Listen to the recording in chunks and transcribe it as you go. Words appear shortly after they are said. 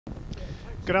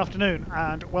Good afternoon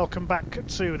and welcome back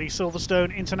to the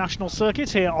Silverstone International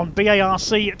Circuit here on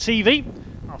BARC TV.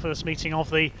 Our first meeting of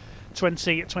the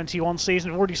 2021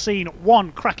 season. We've already seen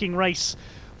one cracking race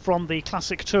from the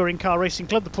Classic Touring Car Racing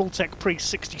Club, the Pultec Pre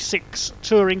 66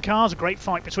 touring cars. A great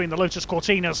fight between the Lotus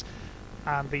Cortinas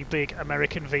and the big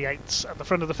American V8s at the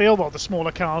front of the field, while the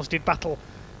smaller cars did battle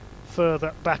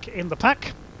further back in the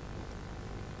pack.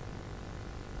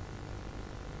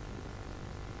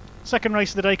 Second race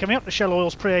of the day coming up, the Shell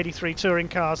Oils Pre-83 Touring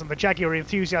Cars and the Jaguar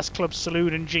Enthusiast Club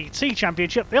Saloon and GT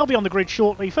Championship. They'll be on the grid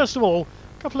shortly. First of all,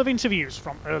 a couple of interviews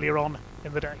from earlier on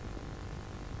in the day.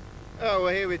 Oh,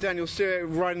 we're here with Daniel Stewart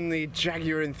running the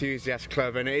Jaguar Enthusiast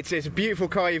Club, and it's a beautiful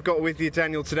car you've got with you,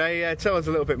 Daniel, today. Tell us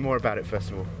a little bit more about it,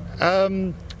 first of all.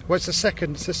 Well, it's the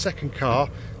second car.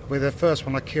 With the first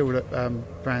one I killed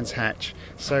at Brands Hatch,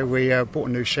 so we bought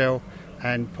a new shell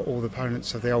and put all the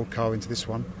components of the old car into this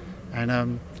one,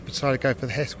 and decided to go for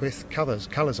the Hesworth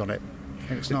colours on it. I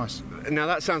think it's nice. Now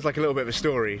that sounds like a little bit of a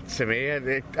story to me.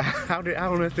 How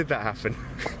on earth did that happen?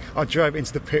 I drove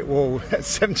into the pit wall at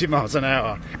 70 miles an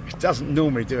hour. It doesn't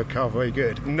normally do a car very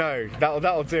good. No,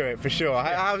 that'll do it for sure.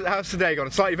 How's today gone?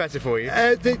 Slightly better for you?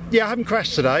 Yeah, I haven't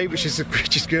crashed today, which is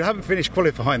good. I haven't finished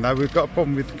qualifying though. We've got a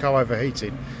problem with the car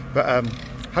overheating, but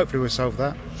hopefully we'll solve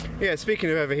that. Yeah, speaking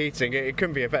of overheating, it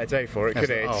couldn't be a better day for it, could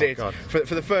it? God.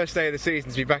 For the first day of the season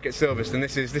to be back at Silverstone,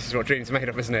 this is what dreams are made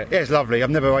of, isn't it? Yeah, it's lovely.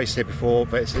 I've never raced here before,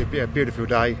 but it's a beautiful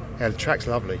day. Yeah, the track's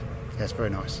lovely. Yeah, it's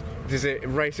very nice. Does it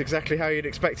race exactly how you'd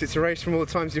expect it to race from all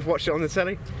the times you've watched it on the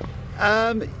telly?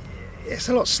 It's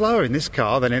a lot slower in this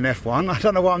car than in F1. I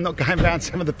don't know why I'm not going down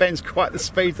some of the bends quite the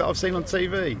speed that I've seen on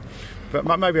TV, but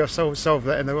maybe I'll solve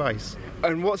that in the race.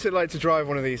 And what's it like to drive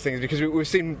one of these things? Because we've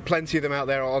seen plenty of them out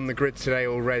there on the grid today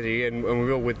already, and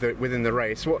we all within the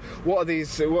race. What are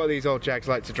these old Jags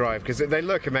like to drive? Because they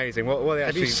look amazing. What are they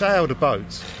actually? Have you sailed a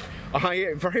boat?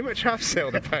 I very much have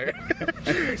sailed a boat.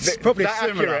 It's probably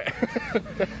similar.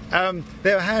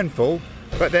 They're a handful,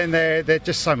 but then they're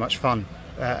just so much fun.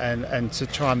 And to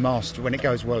try and master when it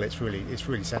goes well, it's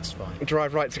really satisfying.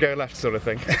 Drive right to go left, sort of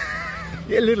thing.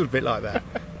 Yeah, a little bit like that.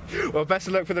 Well, best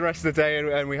of luck for the rest of the day,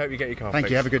 and we hope you get your car Thank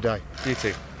fixed. you. Have a good day. You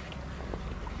too.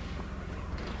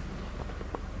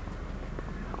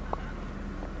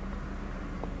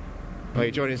 Well,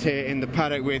 you join us here in the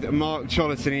paddock with Mark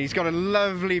Cholerton. He's got a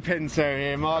lovely Pinto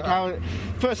here. Mark,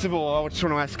 first of all, I just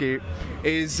want to ask you,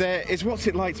 is what's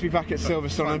it like to be back at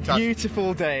Silverstone on a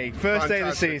beautiful day, first day of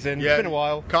the season? Yeah, it's been a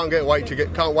while. Can't wait to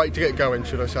get going,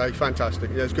 should I say?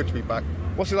 Fantastic. Yeah, it's good to be back.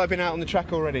 What's it like being out on the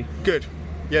track already? Good.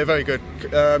 Yeah, very good.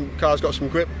 Car's got some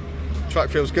grip. Track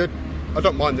feels good. I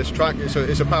don't mind this track.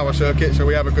 It's a power circuit, so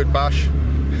we have a good bash.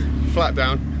 Flat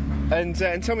down. And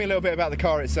tell me a little bit about the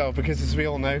car itself, because as we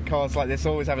all know, cars like this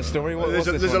always have a story.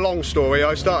 There's a long story.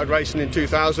 I started racing in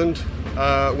 2000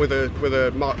 with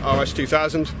a RS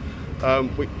 2000.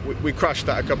 We crashed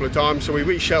that a couple of times, so we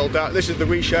reshelled that. This is the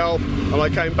reshell, and I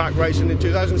came back racing in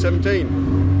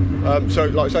 2017. So,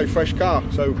 like I say, fresh car.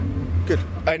 So. Good.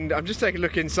 And I'm just taking a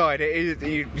look inside.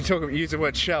 You use the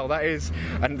word shell. That is,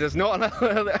 and there's not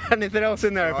anything else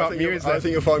in there about you, is there? I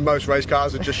think you'll find most race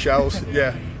cars are just shells.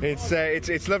 Yeah.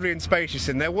 It's lovely and spacious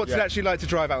in there. What's it actually like to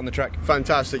drive out on the track?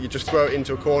 Fantastic. You just throw it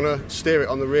into a corner, steer it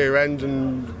on the rear end,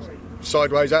 and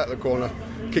sideways out of the corner.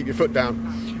 Keep your foot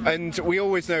down. And we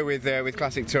always know with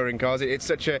classic touring cars, it's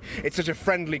such a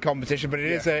friendly competition, but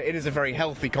it is a very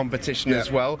healthy competition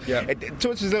as well. Yeah. Talk to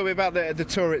us a little bit about the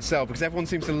tour itself, because everyone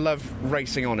seems to love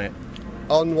racing on it.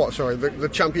 On what? Sorry, the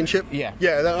championship. Yeah.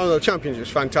 Yeah. The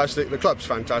championship's fantastic. The club's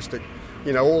fantastic.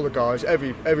 You know, all the guys,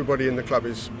 everybody in the club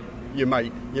is your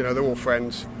mate. You know, they're all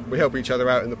friends. We help each other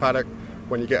out in the paddock.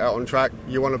 When you get out on track,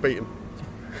 you want to beat them.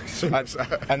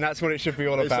 And that's what it should be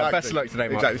all about. Exactly. Best of luck today,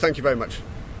 Mark. Exactly. Thank you very much.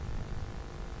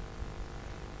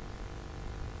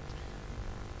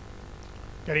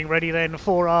 Getting ready then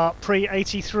for our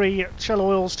Pre-83 Shell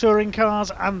Oils touring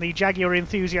cars and the Jaguar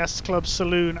Enthusiasts Club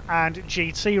Saloon and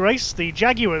GT race. The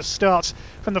Jaguars start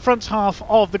from the front half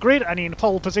of the grid, and in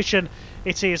pole position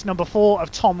it is number 4 of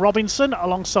Tom Robinson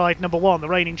alongside number 1, the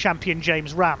reigning champion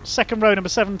James Ram. Second row, number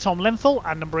 7 Tom Lenthal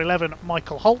and number 11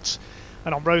 Michael Holt.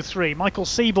 And on row 3, Michael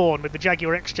Seaborn with the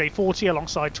Jaguar XJ40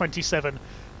 alongside 27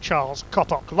 Charles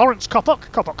Coppock. Lawrence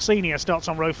Coppock Senior starts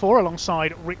on row 4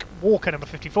 alongside Rick Walker, number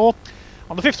 54.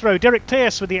 On the 5th row, Derek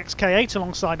Pearce with the XK8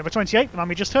 alongside number 28, the man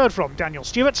we just heard from, Daniel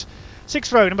Stewart.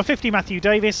 6th row, number 50, Matthew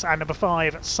Davis, and number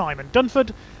 5, Simon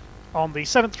Dunford. On the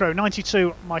 7th row,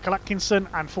 92, Michael Atkinson,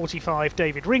 and 45,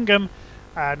 David Ringham.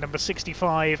 And number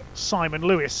 65, Simon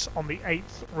Lewis on the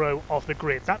 8th row of the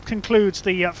grid. That concludes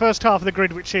the first half of the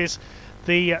grid, which is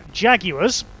the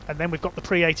Jaguars. And then we've got the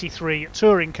Pre-83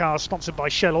 touring cars sponsored by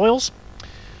Shell Oils.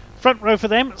 Front row for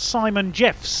them, Simon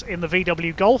Jeffs in the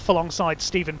VW Golf alongside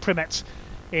Stephen Primet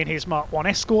in his Mark 1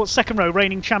 Escort. Second row,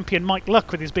 reigning champion Mike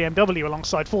Luck with his BMW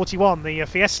alongside 41, the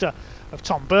Fiesta of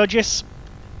Tom Burgess.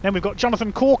 Then we've got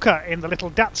Jonathan Corker in the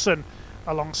little Datsun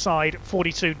alongside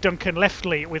 42, Duncan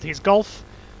Leftley with his Golf.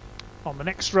 On the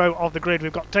next row of the grid,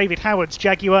 we've got David Howard's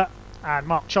Jaguar and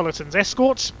Mark Chollerton's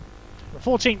Escort. The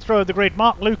 14th row of the grid,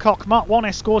 Mark Lucock, Mark 1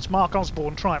 Escort, Mark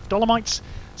Osborne, Triumph Dolomites.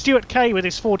 Stuart Kay with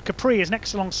his Ford Capri is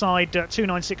next alongside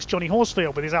 296 Johnny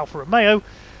Horsfield with his Alfa Romeo.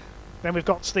 Then we've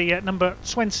got the number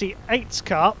 28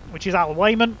 car, which is Al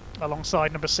Wayman,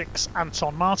 alongside number 6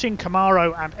 Anton Martin,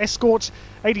 Camaro and Escort.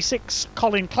 86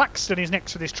 Colin Claxton is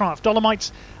next with his Triumph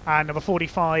Dolomites, and number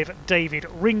 45 David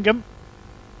Ringham.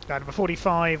 And number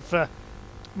 45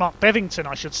 Mark Bevington,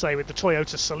 I should say, with the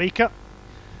Toyota Celica.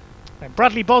 Then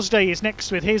Bradley Bosday is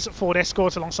next with his Ford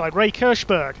Escort alongside Ray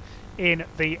Kirschberg in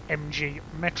the MG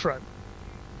Metro.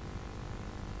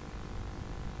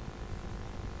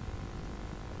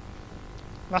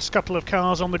 Last couple of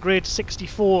cars on the grid,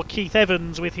 64 Keith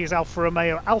Evans with his Alfa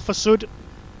Romeo Alfa Sud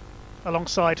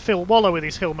alongside Phil Waller with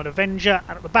his Hillman Avenger,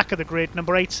 and at the back of the grid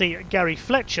number 80 Gary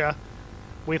Fletcher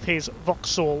with his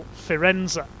Vauxhall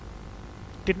Firenze.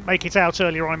 Didn't make it out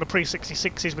earlier on in the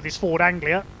pre-66s with his Ford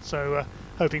Anglia, so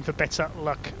hoping for better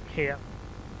luck here.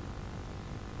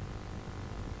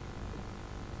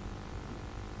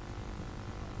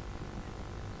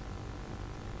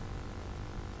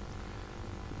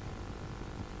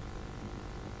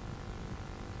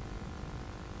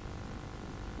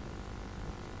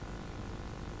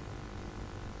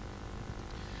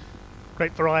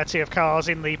 Great variety of cars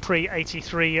in the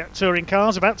pre-83 touring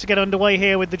cars. About to get underway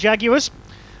here with the Jaguars.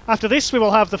 After this, we will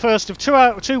have the first of two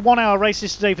 1-hour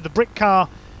races today for the Brick Car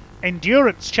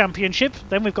Endurance Championship.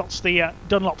 Then we've got the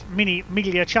Dunlop Mini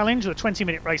Miglia Challenge, the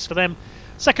 20-minute race for them.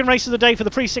 Second race of the day for the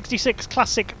pre-66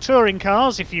 Classic Touring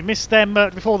cars. If you missed them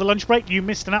before the lunch break, you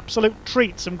missed an absolute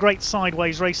treat. Some great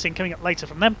sideways racing coming up later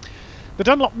from them. The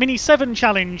Dunlop Mini 7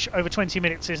 Challenge over 20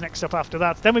 minutes is next up after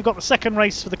that. Then we've got the second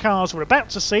race for the cars we're about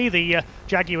to see, the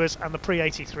Jaguars and the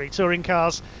pre-83 touring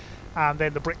cars. And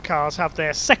then the Brick cars have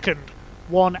their second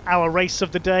 1-hour race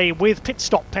of the day with pit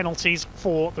stop penalties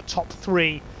for the top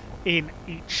 3 in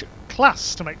each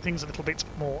class to make things a little bit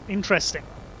more interesting.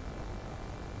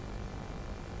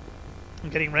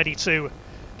 And getting ready to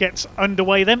get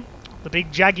underway then. The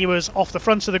big Jaguars off the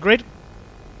front of the grid.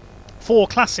 4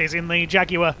 classes in the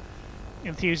Jaguar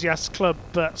Enthusiasts Club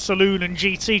Saloon and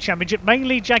GT Championship,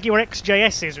 mainly Jaguar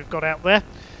XJSs we've got out there,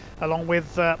 along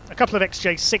with a couple of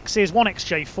XJ6s, one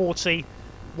XJ40,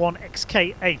 one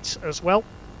XK8 as well.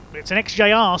 It's an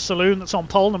XJR Saloon that's on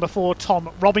pole, number 4 Tom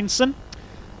Robinson,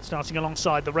 starting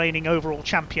alongside the reigning overall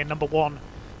champion, number 1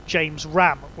 James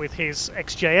Ram with his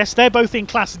XJS. They're both in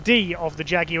Class D of the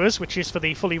Jaguars, which is for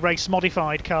the fully race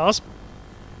modified cars.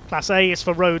 Class A is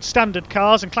for road standard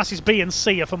cars, and Classes B and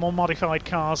C are for more modified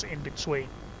cars in between.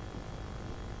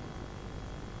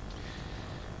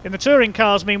 In the touring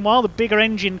cars, meanwhile, the bigger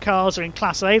engine cars are in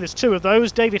Class A. There's 2 of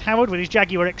those, David Howard with his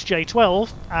Jaguar XJ12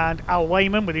 and Al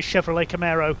Wayman with his Chevrolet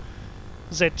Camaro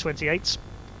Z28s.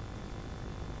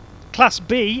 Class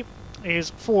B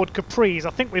is Ford Capris. I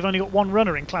think we've only got one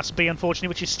runner in Class B, unfortunately,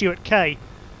 which is Stuart Kay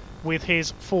with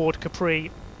his Ford Capri,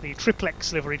 the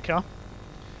triplex liveried car.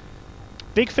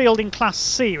 Big field in Class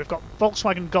C. We've got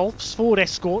Volkswagen Golfs, Ford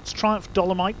Escorts, Triumph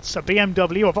Dolomites, a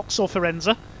BMW, a Vauxhall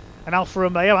Firenze, an Alfa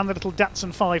Romeo and the little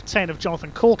Datsun 510 of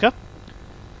Jonathan Corker.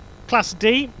 Class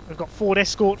D, we've got Ford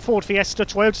Escort, Ford Fiesta,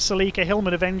 Toyota Celica,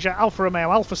 Hillman Avenger, Alfa Romeo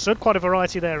Alfa Sud, quite a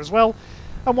variety there as well.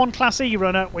 And one Class E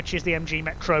runner, which is the MG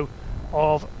Metro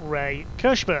of Ray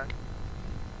Kirschberg.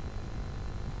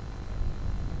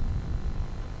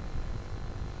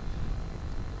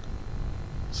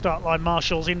 Start line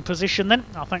marshals in position then.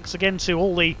 Our thanks again to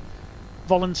all the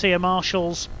volunteer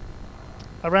marshals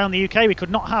around the UK. We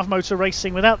could not have motor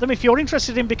racing without them. If you're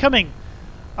interested in becoming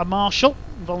a marshal,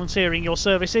 volunteering your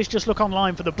services, just look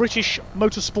online for the British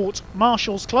Motorsport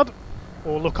Marshals Club,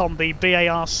 or look on the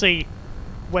BARC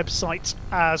website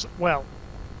as well.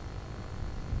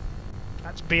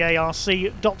 That's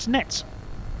barc.net.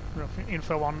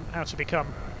 Info on how to become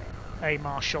a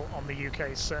marshal on the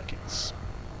UK circuits.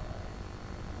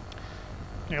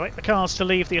 Anyway, the cars to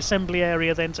leave the assembly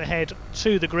area then to head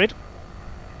to the grid.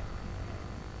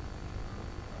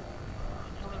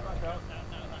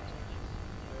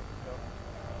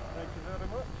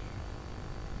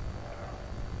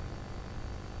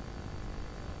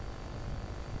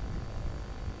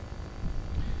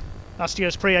 Last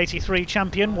year's pre-83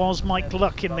 champion was Mike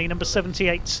Luck in the number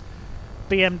 78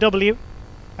 BMW.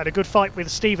 Had a good fight with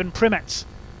Stephen Primet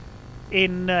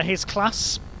in his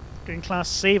class. in Class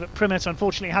C, but Primet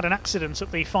unfortunately had an accident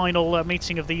at the final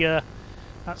meeting of the year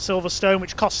at Silverstone,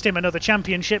 which cost him another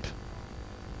championship.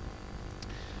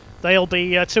 They'll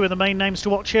be two of the main names to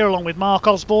watch here, along with Mark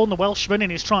Osborne, the Welshman, in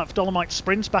his Triumph Dolomite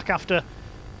Sprint, back after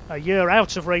a year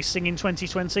out of racing in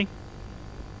 2020.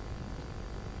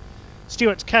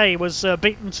 Stuart Kay was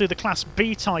beaten to the Class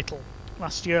B title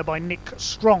last year by Nick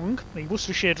Strong, the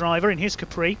Worcestershire driver, in his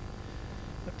Capri.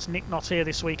 But Nick not here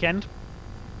this weekend.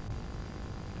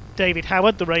 David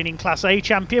Howard, the reigning Class A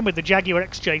champion with the Jaguar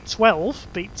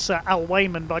XJ12, beats Al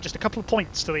Wayman by just a couple of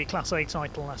points to the Class A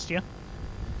title last year.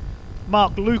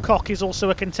 Mark Lucock is also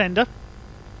a contender.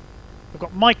 We've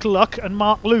got Mike Luck and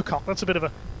Mark Lucock. That's a bit of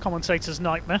a commentator's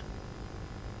nightmare.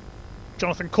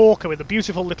 Jonathan Corker with a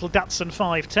beautiful little Datsun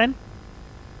 510.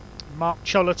 Mark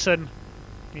Chollerton,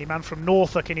 the man from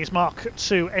Norfolk, in his Mark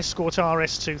II Escort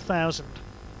RS 2000.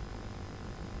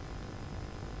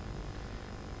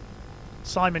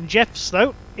 Simon Jeffs,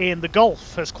 though, in the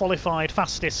Golf, has qualified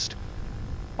fastest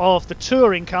of the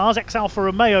touring cars. Ex-Alfa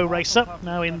Romeo racer,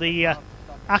 now in the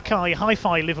Akai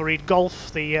Hi-Fi liveried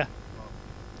Golf, the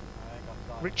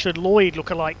Richard Lloyd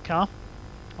lookalike car.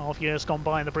 Half years gone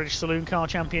by in the British Saloon Car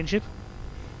Championship.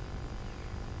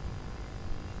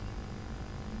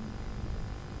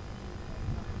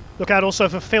 Look out also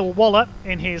for Phil Waller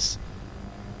in his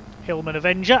Hillman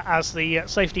Avenger as the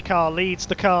safety car leads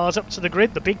the cars up to the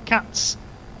grid. The big cats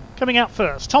coming out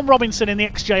first. Tom Robinson in the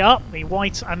XJR, the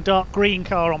white and dark green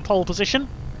car on pole position,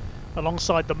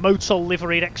 alongside the Motul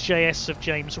liveried XJS of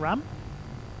James Ram.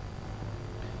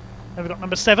 Then we've got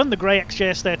number 7, the grey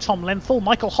XJS there, Tom Lenthal.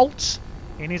 Michael Holt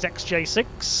in his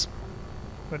XJ6,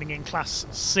 running in Class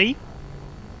C.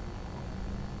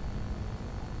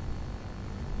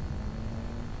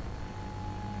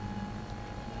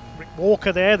 Rick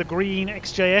Walker there, the green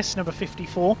XJS, number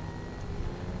 54.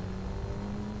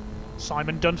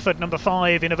 Simon Dunford, number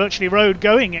 5, in a virtually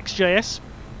road-going XJS.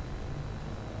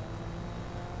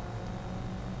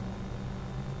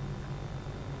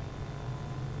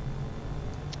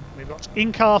 We've got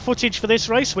in-car footage for this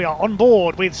race. We are on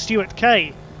board with Stuart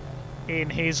Kay in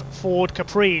his Ford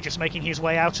Capri, just making his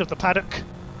way out of the paddock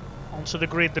onto the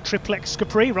grid, the triplex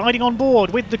Capri, riding on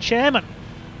board with the chairman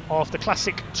of the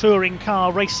Classic Touring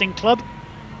Car Racing Club.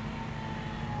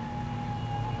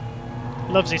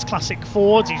 Loves his classic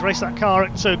Fords. He's raced that car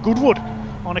at Goodwood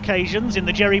on occasions in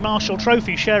the Jerry Marshall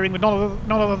Trophy, sharing with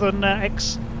none other than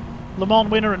ex-Le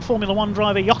Mans winner and Formula 1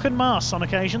 driver Jochen Maas on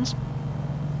occasions.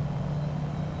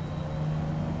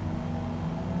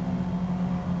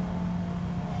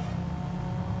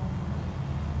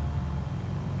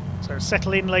 So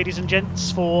settle in, ladies and gents,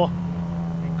 for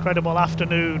an incredible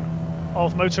afternoon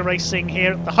of motor racing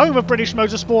here at the home of British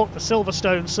motorsport, the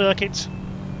Silverstone circuit.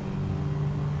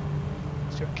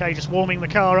 Stuart Kay just warming the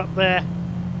car up there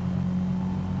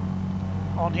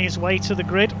on his way to the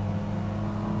grid.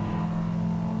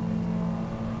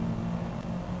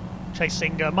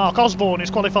 Chasing Mark Osborne, who's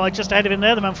qualified just ahead of him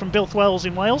there, the man from Bilthwells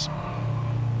in Wales.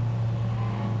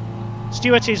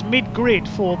 Stuart is mid-grid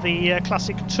for the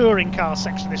classic touring car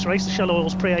section of this race. The Shell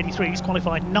Oils Pre 83s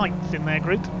qualified 9th in their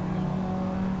grid.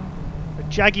 The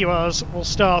Jaguars will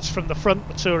start from the front,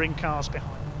 the touring cars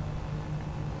behind.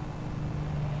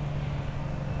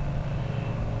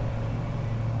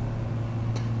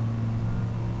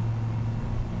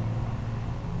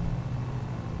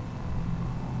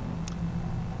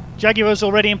 Jaguars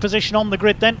already in position on the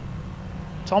grid then.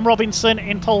 Tom Robinson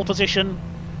in pole position.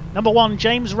 Number 1,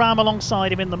 James Ram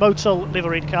alongside him in the Motul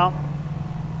liveried car.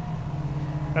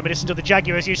 Reminiscent of the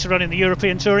Jaguars used to run in the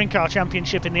European Touring Car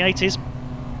Championship in the 80s.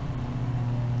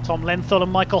 Tom Lenthal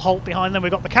and Michael Holt behind them.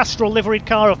 We've got the Castrol liveried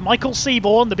car of Michael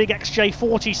Seaborn, the big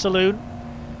XJ40 Saloon.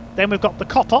 Then we've got the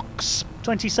Coppox,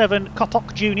 27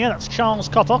 Coppock Jr. That's Charles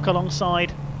Coppock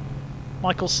alongside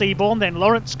Michael Seaborn. Then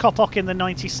Lawrence Coppock in the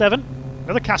 97.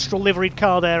 Another Castrol liveried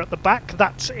car there at the back.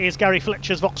 That is Gary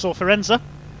Fletcher's Vauxhall Firenze.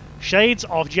 Shades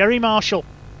of Jerry Marshall,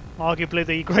 arguably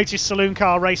the greatest saloon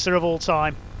car racer of all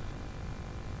time.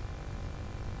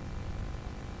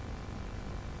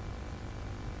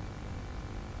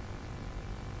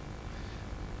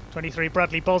 '23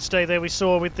 Bradley Bosday there we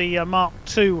saw with the Mark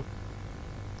II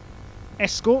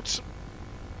Escort.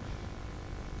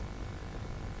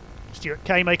 Stuart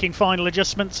Kay making final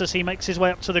adjustments as he makes his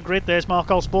way up to the grid. There's Mark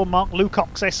Osborne, Mark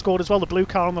Lucock's Escort as well, the blue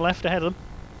car on the left ahead of them.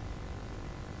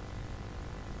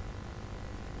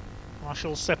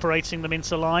 Marshall's separating them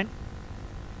into line.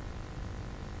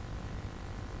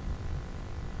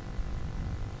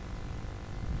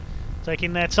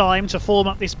 Taking their time to form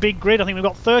up this big grid. I think we've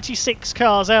got 36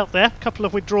 cars out there. A couple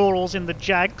of withdrawals in the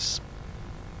Jags.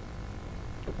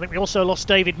 think we also lost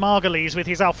David Margulies with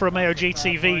his Alfa Romeo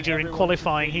GTV during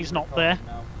qualifying. He's not there.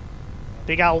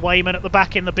 Big Al Wayman at the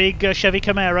back in the big Chevy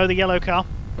Camaro, the yellow car.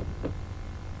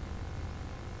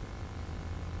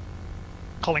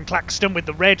 Colin Claxton with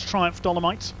the red Triumph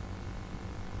Dolomite.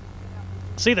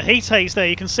 See the heat haze there,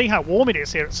 you can see how warm it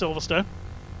is here at Silverstone.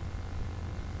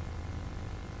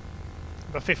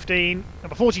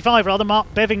 Number 45 rather,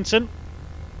 Mark Bevington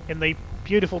in the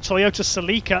beautiful Toyota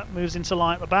Celica moves into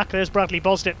line at the back. There's Bradley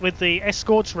Bosdet with the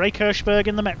Escorts, Ray Kirschberg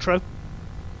in the Metro.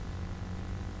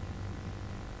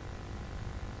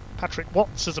 Patrick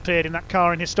Watts has appeared in that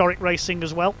car in historic racing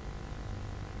as well.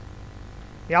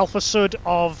 The Alfa Sud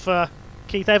of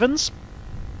Keith Evans.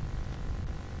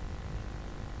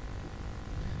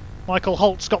 Michael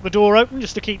Holt's got the door open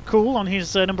just to keep cool on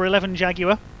his number 11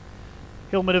 Jaguar.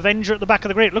 Hillman Avenger at the back of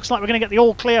the grid. Looks like we're going to get the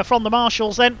all clear from the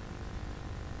marshals then.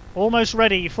 Almost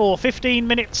ready for 15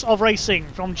 minutes of racing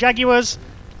from Jaguars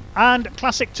and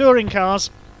classic touring cars.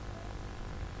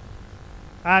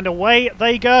 And away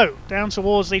they go, down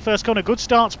towards the first corner. Good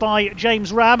starts by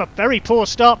James Ram, a very poor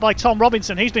start by Tom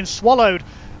Robinson. He's been swallowed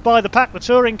by the pack. The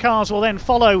touring cars will then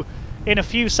follow in a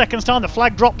few seconds' time. The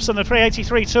flag drops and the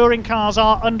 383 touring cars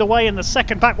are underway in the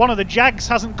second pack. One of the Jags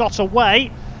hasn't got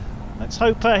away. Let's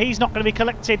hope he's not going to be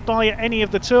collected by any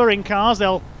of the touring cars.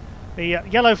 The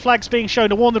yellow flag's being shown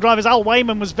to warn the drivers. Al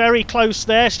Wayman was very close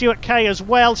there. Stuart Kay as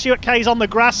well. Stuart Kay's on the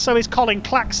grass, so is Colin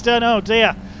Claxton. Oh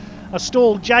dear. A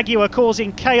stalled Jaguar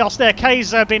causing chaos there.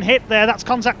 Kay's been hit there. That's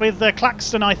contact with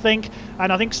Claxton, I think.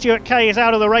 And I think Stuart Kay is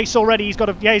out of the race already. He's got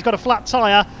a flat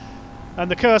tyre. And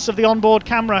the curse of the onboard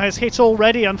camera has hit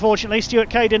already, unfortunately. Stuart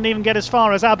Kay didn't even get as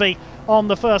far as Abbey on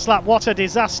the first lap. What a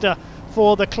disaster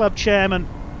for the club chairman.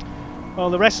 Well,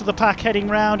 the rest of the pack heading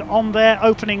round on their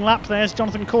opening lap. There's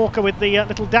Jonathan Corker with the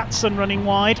little Datsun running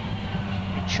wide.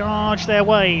 They charge their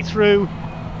way through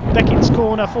Beckett's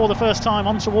corner for the first time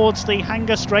on towards the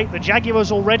Hangar Straight. The Jaguars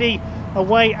already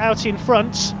away out in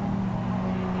front.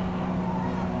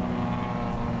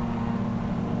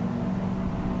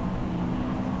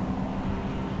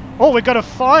 Oh, we've got a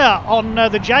fire on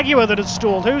the Jaguar that has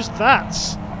stalled. Who's that?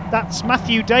 That's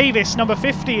Matthew Davis. Number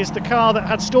 50 is the car that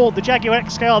had stalled the Jaguar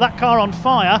XKR. That car on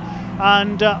fire.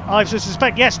 And I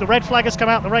suspect, yes, the red flag has come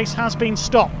out. The race has been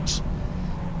stopped.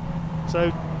 So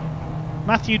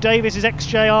Matthew Davis is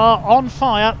XJR on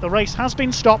fire. The race has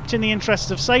been stopped in the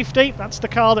interests of safety. That's the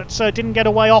car that didn't get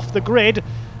away off the grid.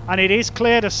 And it is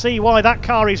clear to see why that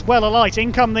car is well alight.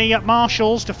 In come the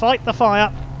marshals to fight the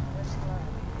fire.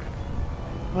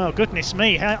 Oh, goodness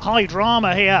me, high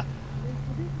drama here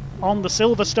on the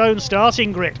Silverstone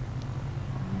starting grid.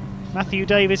 Matthew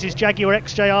Davis' Jaguar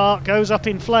XJR goes up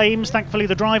in flames. Thankfully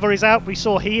the driver is out. We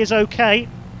saw he is okay.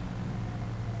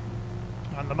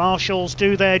 And the marshals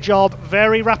do their job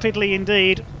very rapidly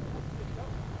indeed.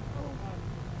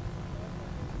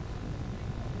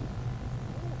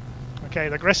 Okay,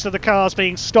 the rest of the cars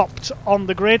being stopped on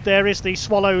the grid. There is the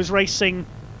Swallows Racing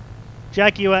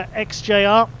Jaguar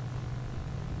XJR.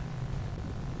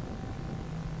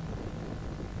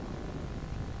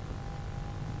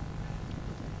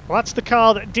 Well, that's the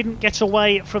car that didn't get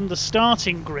away from the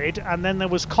starting grid, and then there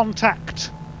was contact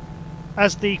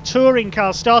as the touring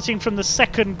car starting from the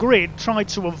second grid tried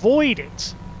to avoid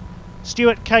it.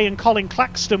 Stuart Kay and Colin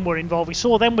Claxton were involved. We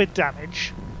saw them with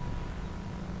damage.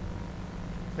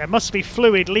 There must be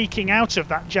fluid leaking out of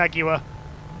that Jaguar.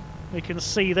 We can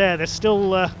see there, they're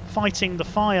still fighting the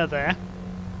fire there.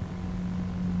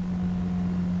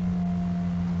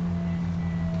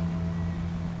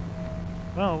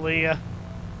 Well, the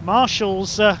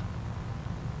marshals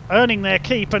earning their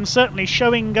keep and certainly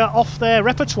showing off their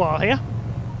repertoire here.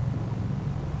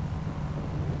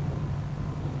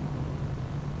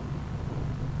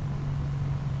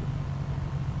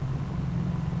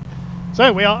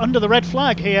 So we are under the red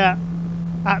flag here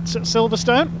at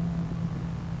Silverstone.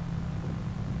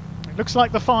 It looks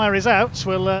like the fire is out.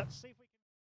 We'll see if we can...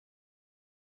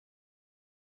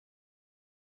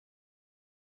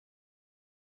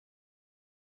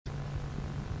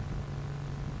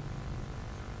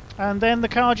 And then the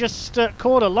car just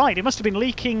caught a light. It must have been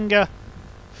leaking,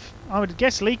 I would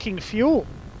guess, leaking fuel.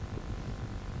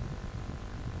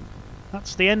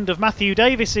 That's the end of Matthew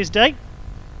Davis's day.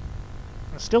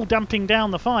 They're still damping down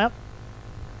the fire.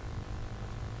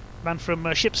 Man from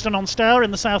Shipston on Stour in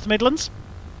the South Midlands.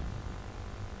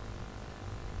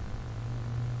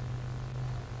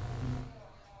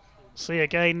 See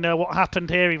again what happened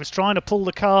here. He was trying to pull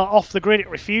the car off the grid. It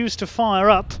refused to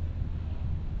fire up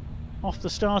off the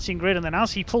starting grid, and then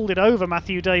as he pulled it over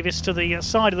Matthew Davis to the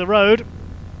side of the road,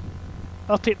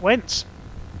 up it went.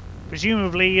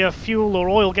 Presumably fuel or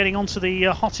oil getting onto the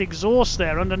hot exhaust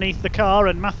there underneath the car,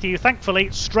 and Matthew thankfully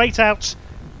straight out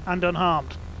and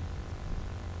unharmed.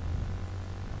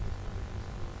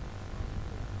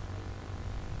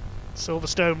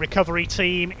 Silverstone recovery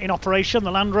team in operation,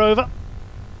 the Land Rover.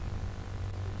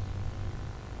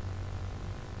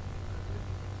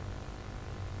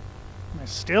 They're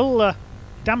still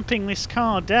damping this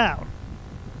car down.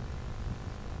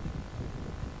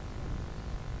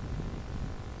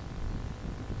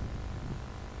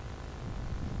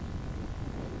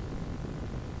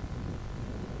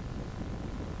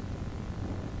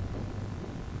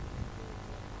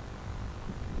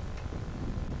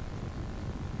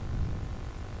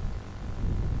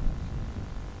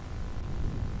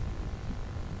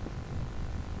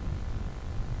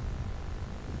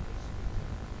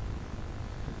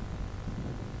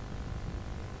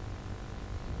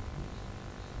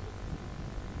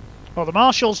 Well, the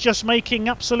marshal's just making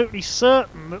absolutely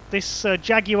certain that this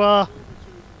Jaguar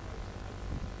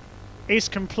is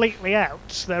completely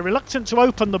out. They're reluctant to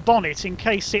open the bonnet in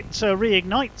case it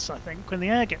reignites, I think, when the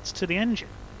air gets to the engine.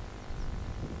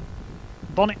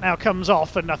 Bonnet now comes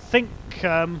off, and I think,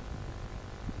 yes,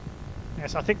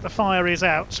 I think the fire is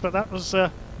out, but that was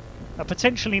a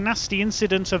potentially nasty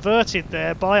incident averted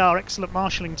there by our excellent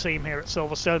marshalling team here at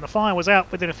Silverstone. The fire was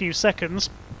out within a few seconds,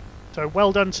 so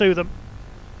well done to them.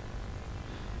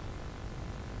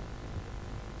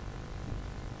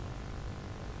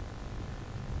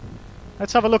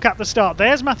 Let's have a look at the start.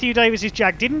 There's Matthew Davis's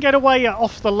Jag. Didn't get away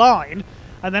off the line.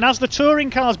 And then as the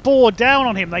touring cars bore down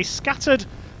on him, they scattered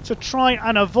to try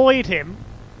and avoid him.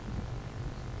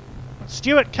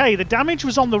 Stuart Kay, the damage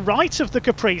was on the right of the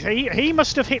Capri. He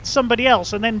must have hit somebody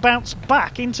else and then bounced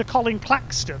back into Colin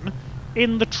Claxton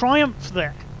in the Triumph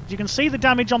there. You can see the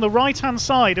damage on the right-hand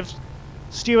side of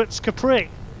Stuart's Capri.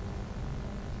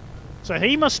 So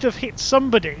he must have hit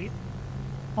somebody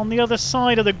on the other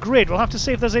side of the grid. We'll have to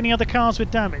see if there's any other cars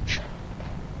with damage.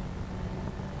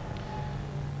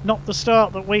 Not the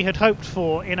start that we had hoped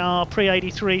for in our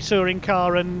pre-83 touring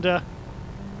car and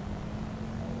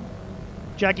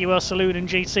Jaguar, Saloon and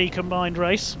GT combined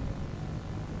race.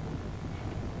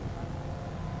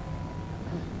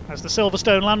 As the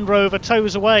Silverstone Land Rover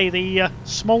tows away the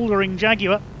smouldering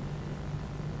Jaguar.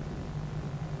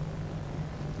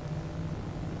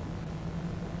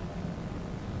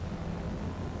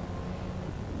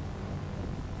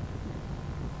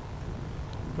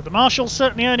 But the marshals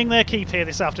certainly earning their keep here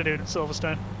this afternoon at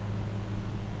Silverstone.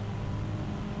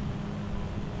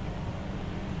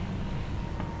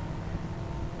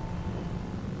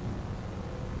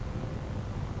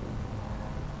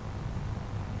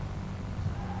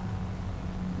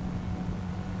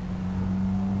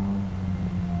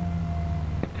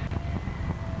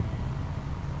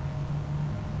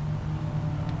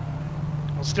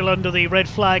 Well, still under the red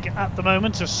flag at the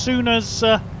moment. As soon as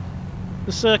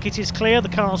the circuit is clear, the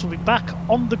cars will be back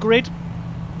on the grid,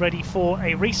 ready for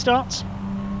a restart.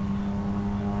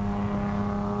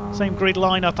 Same grid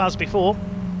lineup as before.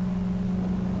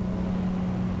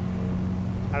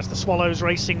 As the Swallows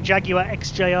Racing Jaguar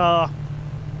XJR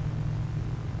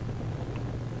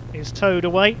is towed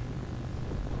away.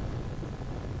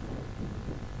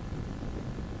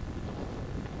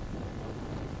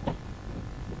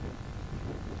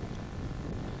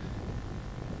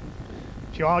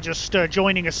 If you are just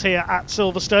joining us here at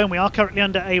Silverstone, we are currently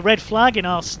under a red flag in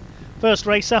our first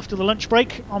race after the lunch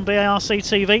break on BARC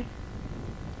TV.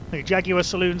 The Jaguar,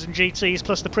 Saloons and GTs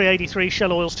plus the pre-83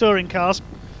 Shell Oils touring cars.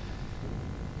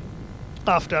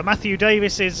 After Matthew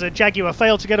Davis's Jaguar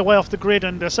failed to get away off the grid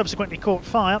and subsequently caught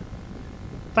fire.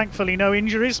 Thankfully no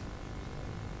injuries.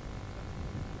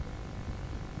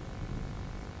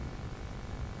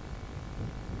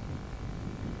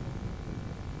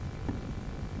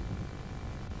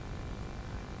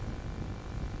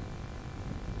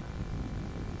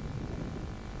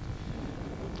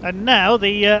 And now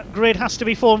the grid has to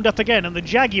be formed up again, and the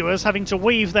Jaguars having to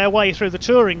weave their way through the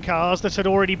touring cars that had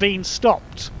already been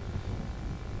stopped.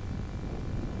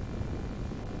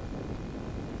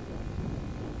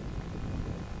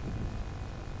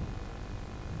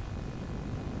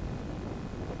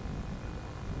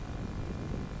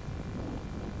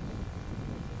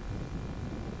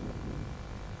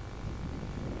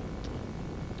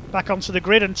 Back onto the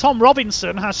grid, and Tom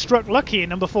Robinson has struck lucky in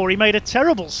number 4. He made a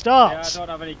terrible start. Yeah, I don't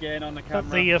have any gain on the camera.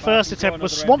 But the first attempt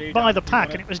was swamped by the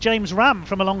pack, and it was James Ram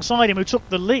from alongside him who took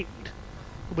the lead.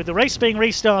 With the race being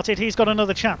restarted, he's got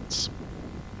another chance.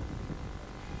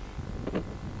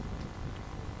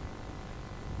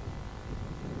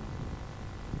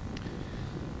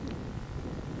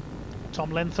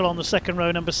 Tom Lenthal on the second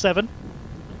row, number 7.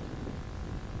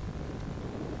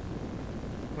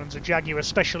 owns a Jaguar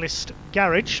specialist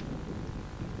garage.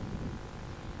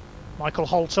 Michael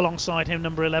Holt alongside him,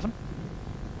 number 11.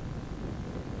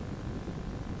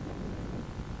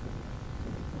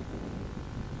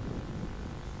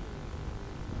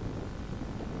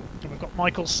 And we've got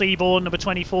Michael Seaborn, number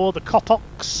 24, the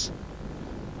Copox.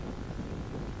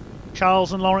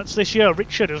 Charles and Lawrence this year.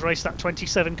 Richard has raced that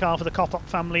 27 car for the Copox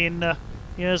family in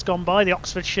years gone by, the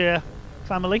Oxfordshire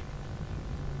family.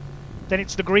 Then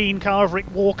it's the green car of Rick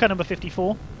Walker, number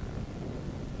 54.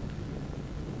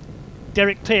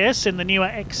 Derek Pearce in the newer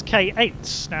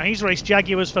XK8s. Now he's raced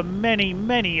Jaguars for many,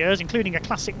 many years, including a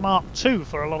Classic Mark II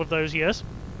for a lot of those years.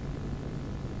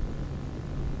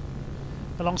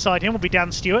 Alongside him will be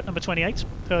Dan Stewart, number 28.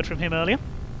 Heard from him earlier.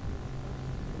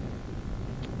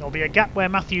 There'll be a gap where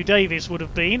Matthew Davies would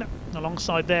have been.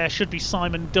 Alongside there should be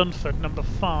Simon Dunford, number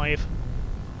 5,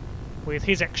 with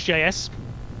his XJS.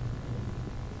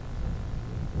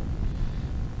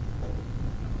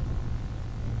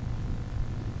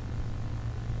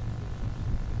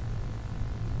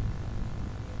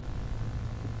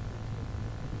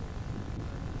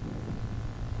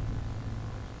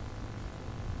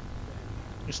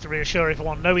 Just to reassure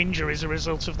everyone, no injuries as a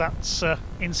result of that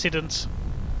incident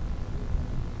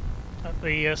at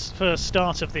the first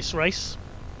start of this race.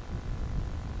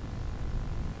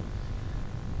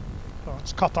 Well,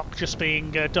 it's Kopak just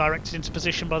being directed into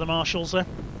position by the marshals there.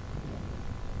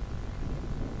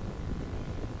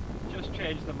 Just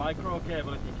change the micro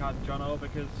cable if you can, Jono,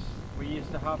 because we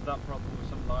used to have that problem with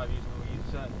some live users when we use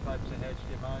certain types of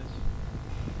HDMIs.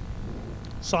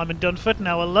 Simon Dunford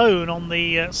now alone on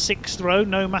the 6th row,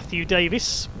 no Matthew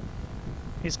Davis.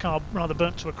 His car rather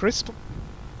burnt to a crisp.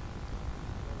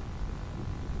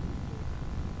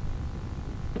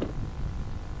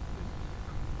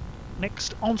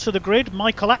 Next onto the grid,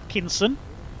 Michael Atkinson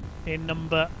in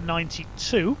number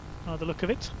 92, by the look of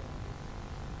it.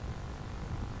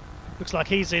 Looks like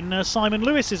he's in Simon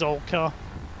Lewis's old car.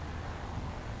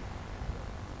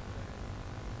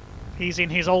 He's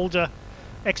in his older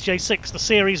XJ6, the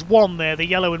Series 1 there, the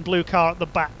yellow and blue car at the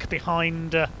back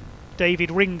behind David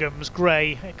Ringham's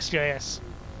grey XJS.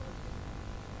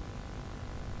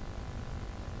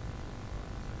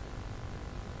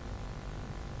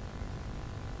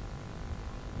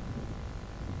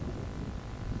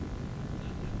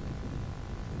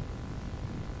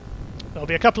 There'll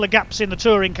be a couple of gaps in the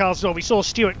touring cars as well. We saw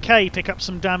Stuart Kay pick up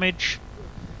some damage,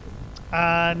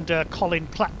 and Colin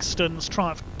Claxton's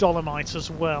Triumph Dolomite as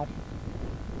well.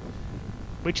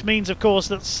 Which means, of course,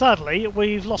 that sadly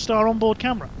we've lost our onboard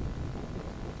camera.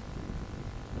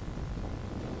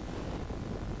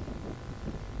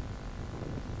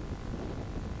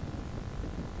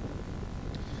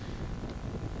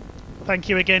 Thank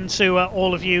you again to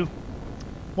all of you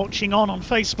watching on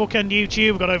Facebook and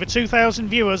YouTube. We've got over 2,000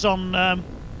 viewers on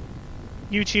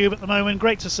YouTube at the moment.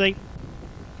 Great to see.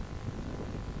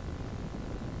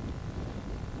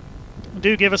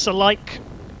 Do give us a like,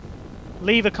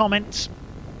 leave a comment,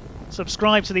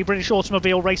 subscribe to the British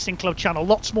Automobile Racing Club channel.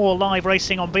 Lots more live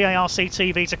racing on BARC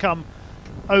TV to come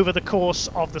over the course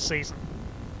of the season.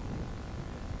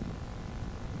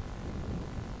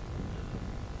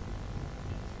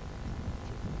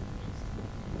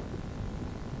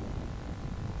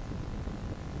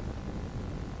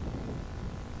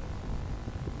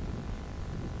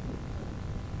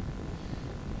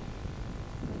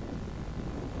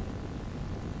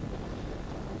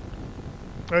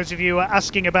 Those of you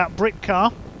asking about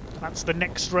Britcar, that's the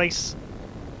next race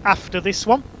after this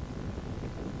one.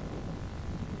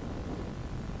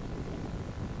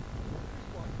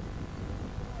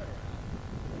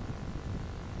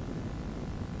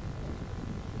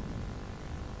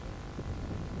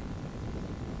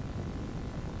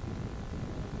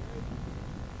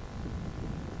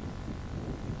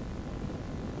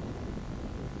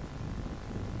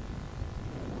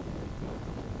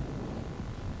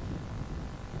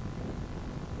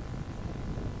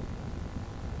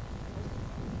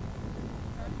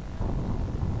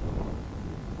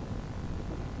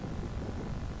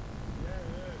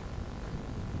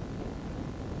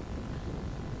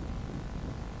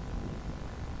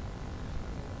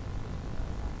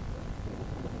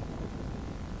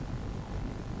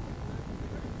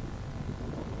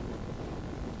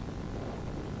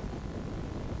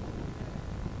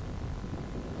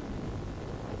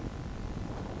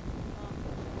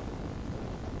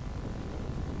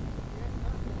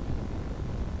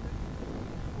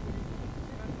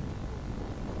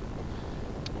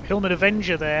 Hillman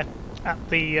Avenger there at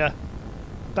the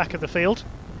back of the field.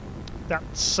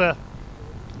 That's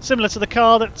similar to the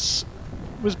car that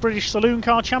was British Saloon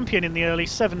car champion in the early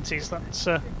 70s.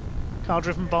 That Car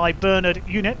driven by Bernard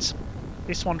Unit.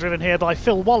 This one driven here by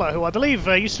Phil Waller, who I believe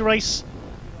used to race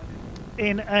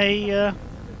in a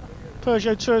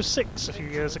Peugeot 206 a few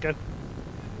years ago,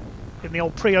 in the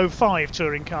old pre-05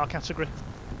 touring car category.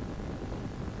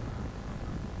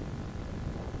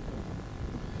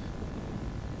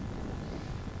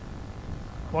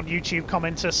 One YouTube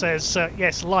commenter says,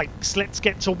 yes, likes, let's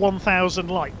get to 1,000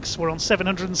 likes. We're on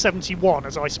 771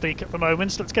 as I speak at the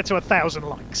moment, so let's get to 1,000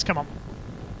 likes, come on.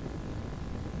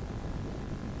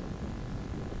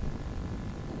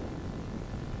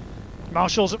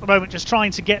 Marshall's at the moment just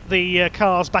trying to get the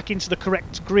cars back into the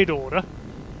correct grid order.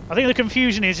 I think the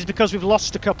confusion is because we've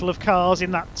lost a couple of cars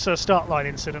in that start line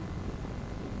incident.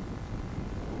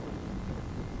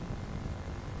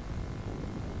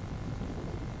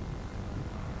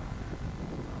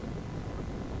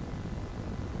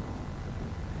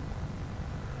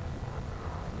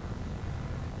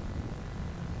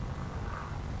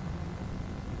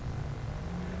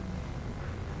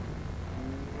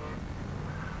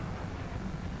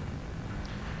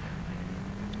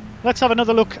 Let's have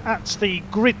another look at the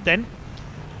grid then,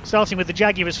 starting with the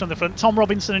Jaguars from the front. Tom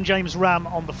Robinson and James Ram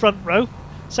on the front row.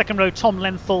 Second row, Tom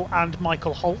Lenthal and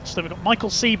Michael Holt. Then we've got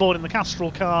Michael Seaborn in the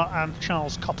Castrol car and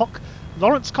Charles Coppock.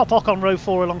 Lawrence Coppock on row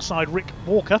 4 alongside Rick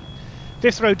Walker.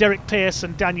 Fifth row, Derek Pearce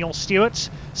and Daniel Stewart.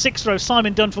 Sixth row,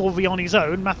 Simon Dunford will be on his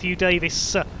own. Matthew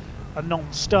Davis, a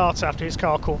non-starter after his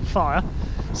car caught fire.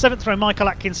 Seventh row, Michael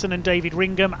Atkinson and David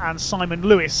Ringham, and Simon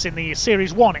Lewis in the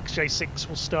Series 1 XJ6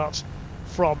 will start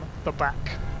from the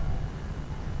back.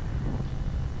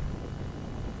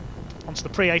 Onto the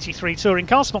pre-83 touring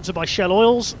car, sponsored by Shell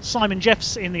Oils. Simon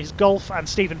Jeffs in his Golf and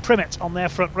Stephen Primmett on their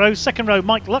front row. Second row,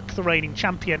 Mike Luck, the reigning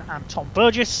champion, and Tom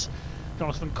Burgess.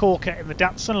 Jonathan Corker in the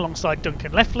Datsun alongside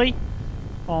Duncan Lefley.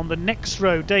 On the next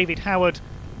row, David Howard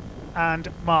and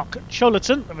Mark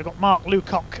Cholerton. Then we've got Mark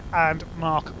Lucock and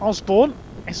Mark Osborne,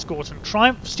 Escort and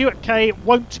Triumph. Stuart Kay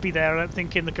won't be there, I don't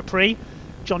think, in the Capri.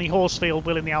 Johnny Horsfield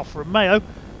will in the Alfa Romeo.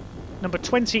 Number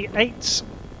 28,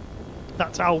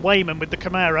 that's Al Wayman with the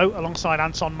Camaro alongside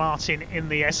Anton Martin in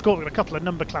the Escort. We've got a couple of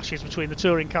number clashes between the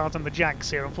touring cars and the Jags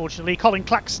here, unfortunately. Colin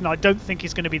Claxton, I don't think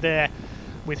he's going to be there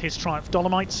with his Triumph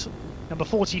Dolomites. Number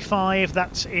 45,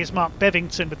 that is Mark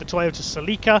Bevington with the Toyota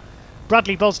Celica.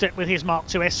 Bradley Bosdet with his Mark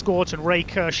II Escort and Ray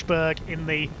Kirschberg in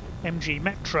the MG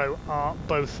Metro are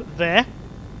both there.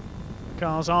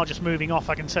 Cars are just moving off,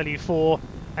 I can tell you, for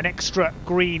an extra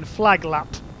green flag lap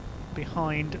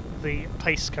behind the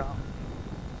pace car.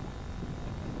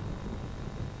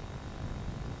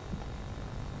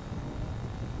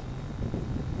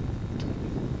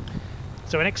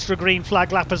 So an extra green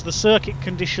flag lap as the circuit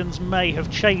conditions may have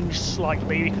changed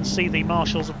slightly. You can see the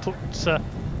marshals have put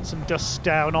some dust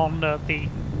down on the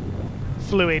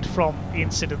fluid from the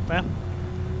incident there.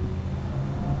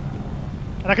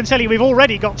 And I can tell you we've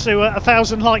already got to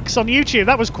 1,000 likes on YouTube.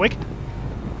 That was quick.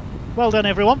 Well done,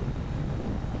 everyone.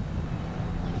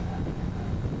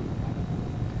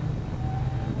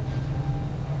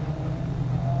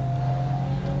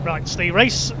 Right, it's the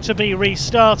race to be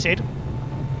restarted.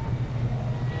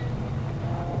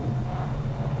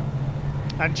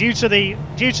 And due to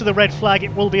the red flag,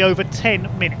 it will be over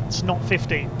 10 minutes, not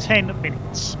 15. 10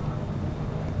 minutes.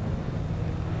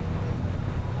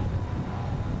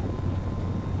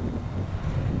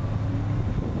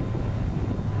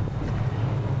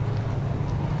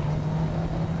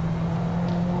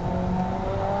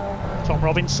 Tom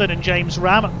Robinson and James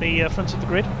Ram at the front of the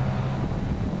grid.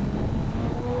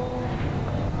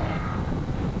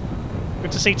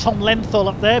 Good to see Tom Lenthal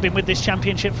up there, been with this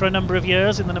championship for a number of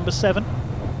years in the number 7.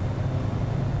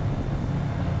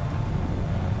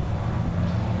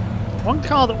 One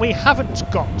car that we haven't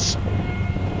got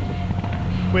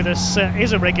with us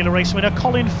is a regular race winner,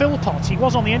 Colin Philpott. He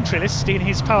was on the entry list in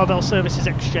his Powerbell Services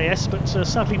XJS, but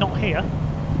sadly not here.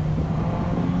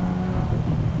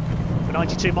 For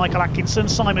 92, Michael Atkinson,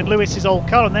 Simon Lewis, his old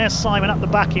car, and there's Simon at the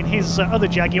back in his other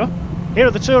Jaguar. Here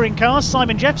are the touring cars.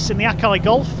 Simon Jeffs in the Akai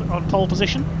Golf on pole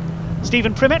position.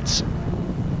 Stephen Primmett,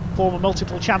 former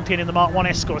multiple champion in the Mark I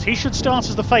Escort. He should start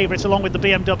as the favourite along with the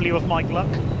BMW of Mike Luck.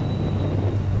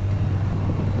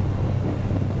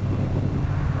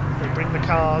 They bring the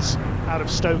cars out of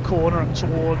Stowe Corner up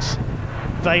towards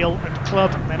Vale and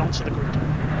Club and then onto the grid.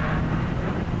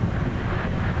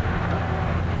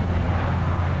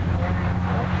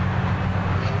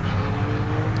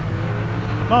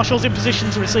 Marshall's in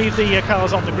position to receive the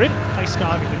cars on the grid. Pace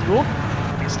car having withdrawn.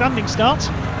 A standing start.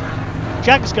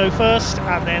 Jags go first,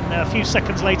 and then a few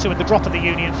seconds later, with the drop of the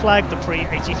Union flag, the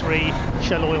pre-83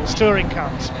 Shell Oils touring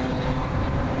cars.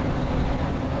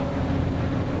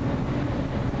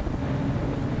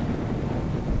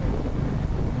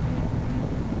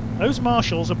 Those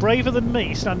marshals are braver than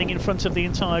me, standing in front of the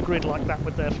entire grid like that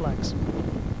with their flags.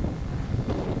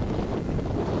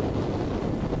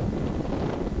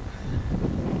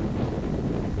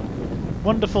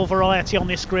 Wonderful variety on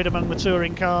this grid among the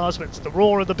touring cars, but it's the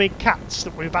roar of the big cats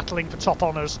that we're battling for top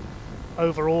honours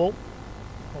overall.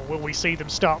 Or will we see them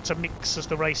start to mix as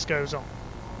the race goes on?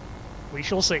 We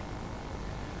shall see.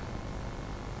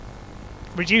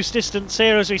 Reduced distance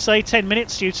here, as we say, 10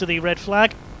 minutes due to the red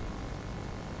flag.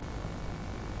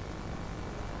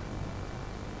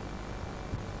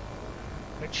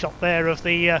 Good shot there of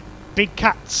the big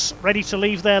cats ready to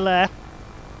leave their lair.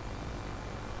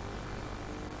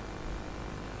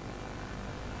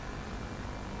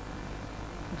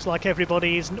 Looks like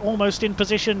everybody is almost in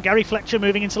position. Gary Fletcher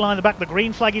moving into line at the back. The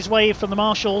green flag is waved from the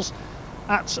marshals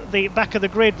at the back of the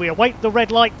grid. We await the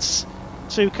red lights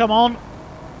to come on.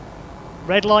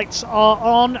 Red lights are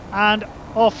on and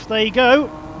off they go.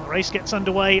 The race gets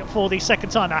underway for the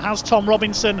second time. Now, has Tom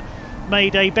Robinson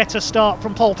made a better start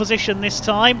from pole position this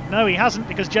time? No, he hasn't,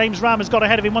 because James Ram has got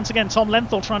ahead of him once again. Tom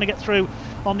Lenthal trying to get through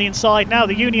on the inside. Now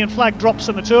the Union flag drops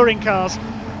and the touring cars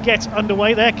get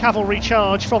underway. Their cavalry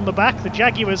charge from the back. The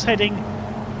Jaguars heading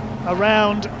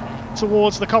around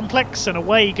towards the complex, and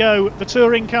away go the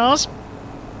touring cars.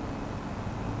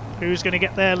 Who's going to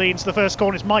get their lead into the first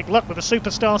corner? It's Mike Luck with a super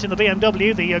start in the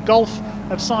BMW. The Golf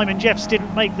of Simon Jeffs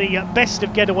didn't make the best of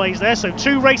getaways there, so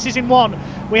two races in one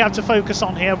we have to focus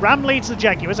on here. Ram leads the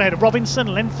Jaguars ahead of Robinson,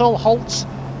 Lenthal, Holtz.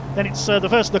 Then it's the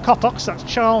first of the Coppocks, that's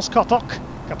Charles Coppock.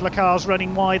 A couple of cars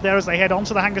running wide there as they head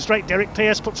onto the hanger straight. Derek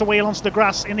Pearce puts a wheel onto the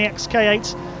grass in the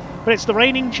XK8. But it's the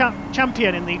reigning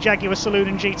champion in the Jaguar Saloon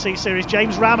and GT Series,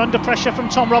 James Ram, under pressure from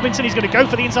Tom Robinson. He's going to go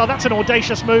for the inside. That's an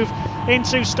audacious move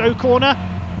into Stowe corner.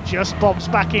 Just bobs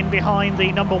back in behind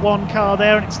the number one car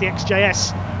there, and it's the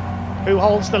XJS who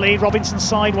holds the lead. Robinson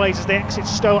sideways as they exit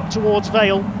Stowe up towards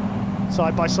Vale.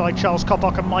 Side by side, Charles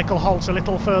Coppock and Michael Holt a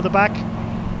little further back.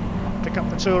 Pick up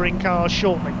the touring cars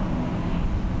shortly.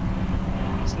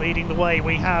 It's leading the way.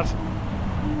 We have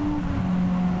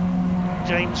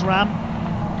James Ram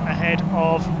ahead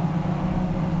of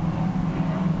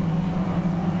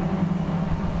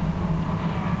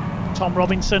Tom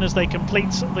Robinson as they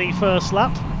complete the first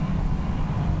lap.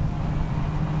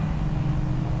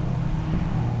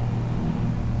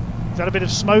 Is that a bit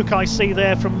of smoke I see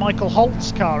there from Michael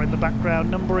Holt's car in the background,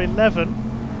 number 11.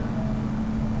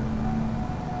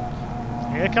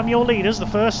 Here come your leaders, the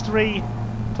first three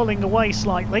pulling away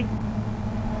slightly.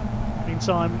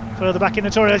 Meantime, further back in the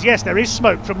Tourios, yes, there is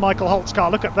smoke from Michael Holt's car.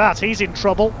 Look at that, he's in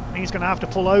trouble. He's going to have to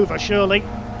pull over, surely.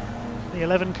 The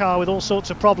 11 car with all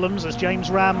sorts of problems as James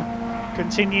Ram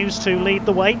continues to lead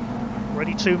the way.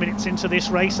 Already 2 minutes into this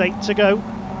race, 8 to go.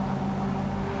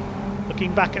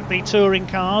 Looking back at the touring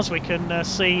cars, we can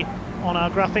see on our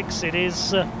graphics it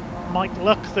is Mike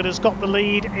Luck that has got the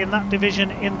lead in that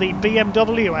division in the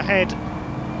BMW, ahead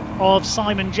of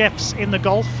Simon Jeffs in the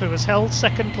Golf, who has held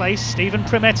second place. Stephen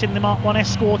Primette in the Mark 1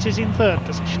 Escort is in third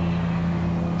position.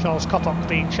 Charles Coppock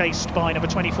being chased by number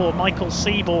 24 Michael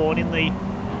Seaborn in the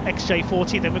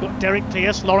XJ40. Then we've got Derek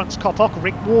Pearce, Lawrence Coppock,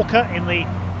 Rick Walker in the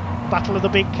Battle of the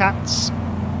Big Cats.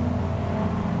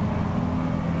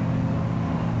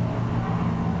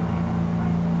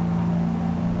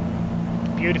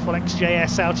 Beautiful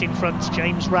XJS out in front.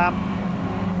 James Ram,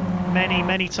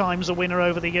 many times a winner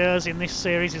over the years in this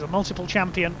series. He's a multiple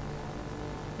champion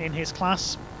in his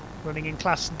class, running in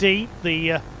Class D,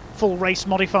 the full race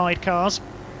modified cars.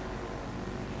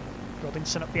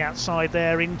 Robinson up the outside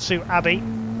there into Abbey.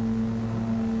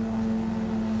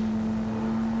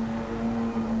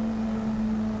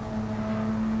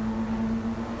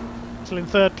 In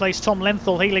third place, Tom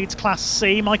Lenthal, he leads Class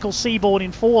C. Michael Seaborn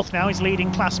in fourth now, he's leading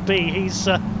Class B. He's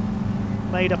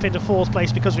made up into fourth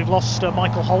place because we've lost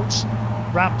Michael Holt.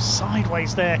 Ram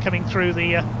sideways there coming through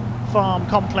the farm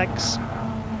complex.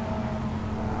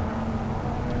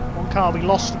 One car we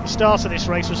lost at the start of this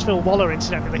race was Phil Waller,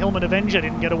 incidentally. The Hillman Avenger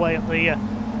didn't get away at the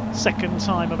second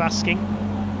time of asking.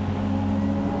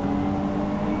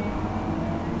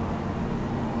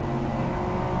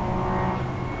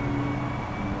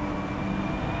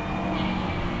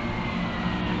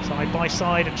 Side by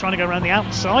side and trying to go around the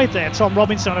outside there, Tom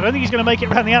Robinson. I don't think he's going to make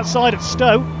it around the outside at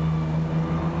Stowe.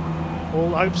 All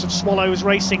hopes of Swallows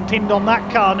Racing pinned on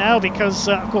that car now because,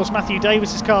 of course, Matthew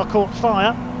Davis's car caught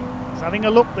fire. He's having a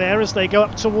look there as they go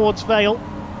up towards Vale.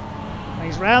 And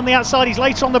he's round the outside, he's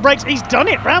later on the brakes. He's done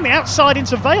it, round the outside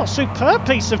into Vale. Superb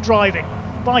piece of driving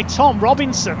by Tom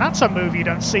Robinson. That's a move you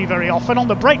don't see very often. On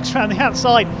the brakes round the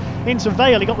outside into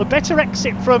Vale. He got the better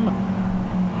exit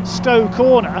from Stowe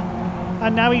corner.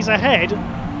 And now he's ahead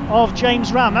of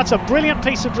James Ram. That's a brilliant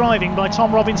piece of driving by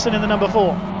Tom Robinson in the number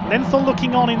 4. Lenthal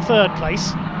looking on in 3rd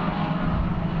place.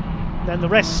 Then the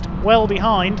rest well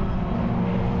behind.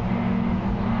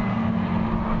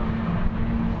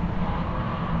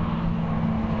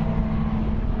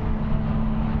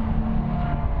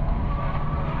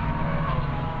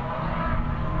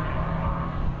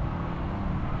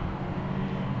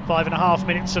 Five and a half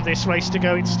minutes of this race to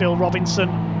go. It's still Robinson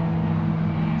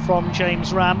from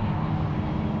James Ram.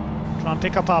 Try and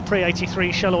pick up our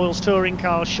pre-83 Shell Oils touring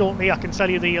cars shortly. I can tell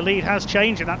you the lead has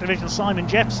changed in that division. Simon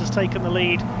Jeffs has taken the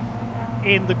lead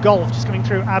in the Golf, just coming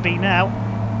through Abbey now.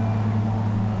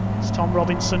 It's Tom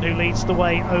Robinson who leads the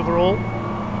way overall.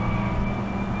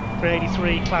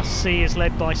 Pre-83 Class C is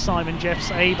led by Simon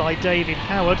Jeffs, A by David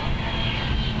Howard.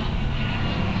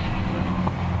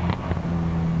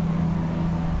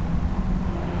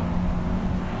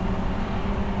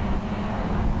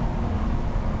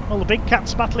 Well, the big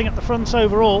cats battling at the front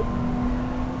overall.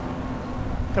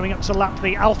 Coming up to lap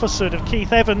the Alpha Sud of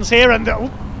Keith Evans here, and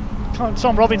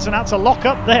Tom Robinson had to lock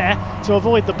up there to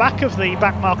avoid the back of the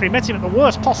back marker. He met him at the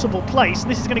worst possible place, and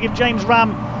this is going to give James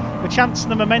Ram the chance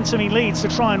and the momentum he leads to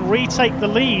try and retake the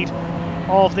lead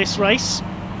of this race.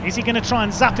 Is he going to try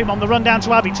and zap him on the run down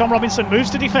to Abbey? Tom Robinson moves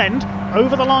to defend.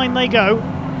 Over the line they go,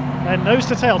 and nose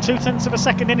to tail, 0.2 of a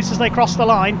second in it as they cross the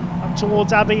line up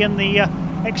towards Abbey, and the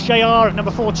XJR at number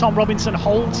 4 Tom Robinson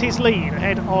holds his lead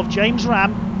ahead of James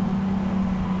Ram.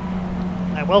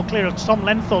 Now well clear of Tom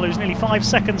Lenthal, who's nearly 5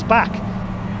 seconds back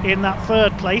in that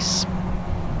 3rd place.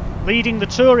 Leading the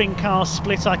touring car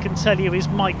split, I can tell you, is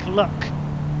Mike Luck.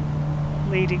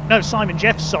 Simon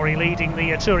Jeffs, sorry, leading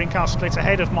the touring car split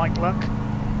ahead of Mike Luck.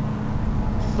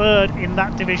 3rd in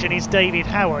that division is David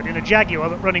Howard in a Jaguar,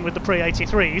 but running with the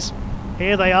pre-83s.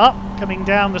 Here they are, coming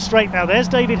down the straight now. There's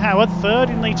David Howard, 3rd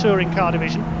in the touring car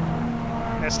division.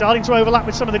 They're starting to overlap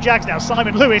with some of the Jags now.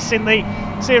 Simon Lewis in the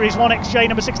Series 1 XJ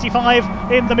number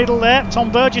 65 in the middle there.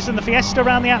 Tom Burgess in the Fiesta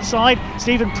around the outside.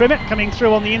 Stephen Primmett coming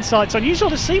through on the inside. It's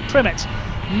unusual to see Primmett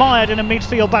mired in a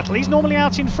midfield battle. He's normally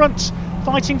out in front,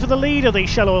 fighting for the lead of the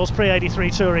Shell Oils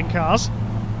pre-83 touring cars.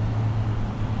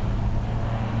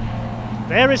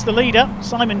 There is the leader,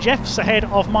 Simon Jeffs, ahead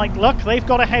of Mike Luck. They've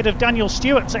got ahead of Daniel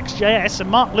Stewart's XJS, and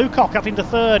Mark Lucock up into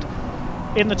 3rd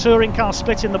in the touring car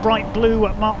split in the bright blue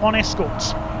Mark 1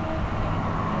 Escorts.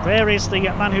 There is the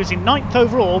man who's in 9th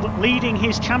overall, but leading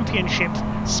his championship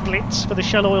splits for the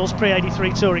Shell Oils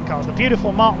pre-83 touring cars. The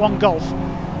beautiful Mark 1 Golf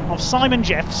of Simon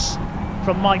Jeffs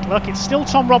from Mike Luck. It's still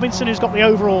Tom Robinson who's got the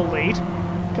overall lead.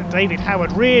 Look at David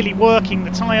Howard really working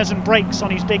the tyres and brakes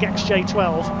on his big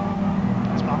XJ12.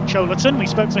 It's Mark Cholerton. We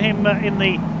spoke to him in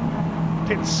the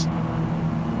pits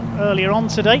earlier on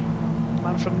today.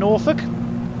 Man from Norfolk,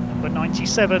 number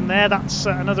 97 there. That's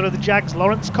another of the Jags,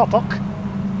 Lawrence Coppock,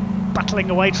 battling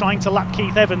away, trying to lap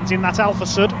Keith Evans in that Alpha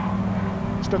Sud.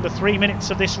 Just under 3 minutes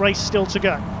of this race still to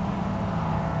go.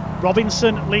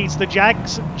 Robinson leads the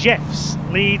Jags. Jeffs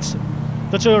leads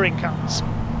the touring cars.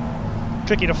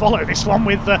 Tricky to follow this one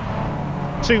with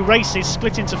 2 races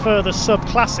split into further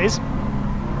sub-classes.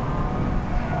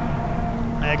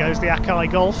 There goes the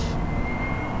Akai Golf,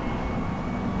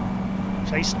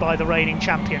 chased by the reigning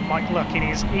champion Mike Luck in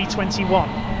his E21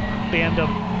 BMW.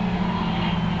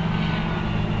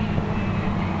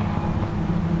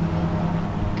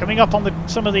 Coming up on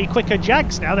some of the quicker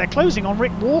Jags now, they're closing on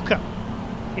Rick Walker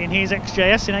in his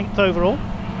XJS in 8th overall.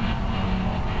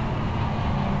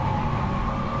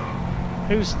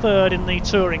 Who's 3rd in the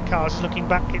touring cars? Looking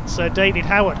back, it's David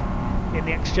Howard in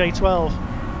the XJ12.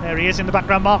 There he is in the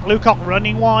background, Mark Lucock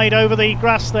running wide over the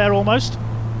grass there almost.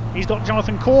 He's got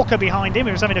Jonathan Corker behind him,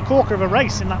 who's having a corker of a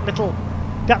race in that little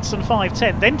Datsun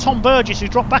 510. Then Tom Burgess, who's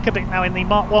dropped back a bit now in the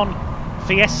Mark 1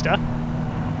 Fiesta.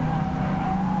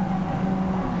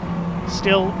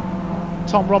 Still,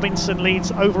 Tom Robinson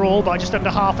leads overall by just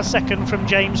under half a second from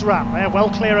James Ram. They're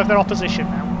well clear of their opposition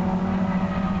now.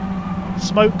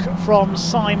 Smoke from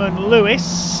Simon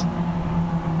Lewis.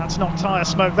 That's not tyre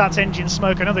smoke, that's engine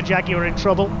smoke. Another Jaguar in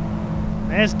trouble.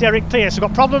 There's Derek Pearce. We've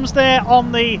got problems there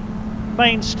on the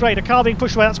main straight. A car being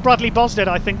pushed away. That's Bradley Bosdead,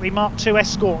 I think, the Mark II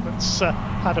Escort that's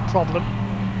had a problem.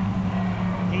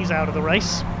 He's out of the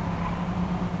race.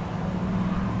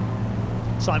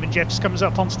 Simon Jeffs comes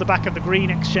up onto the back of the green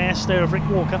XJS there of Rick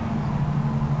Walker.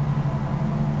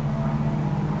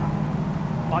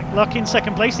 Mike Luck in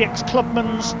 2nd place, the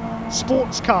ex-Clubman's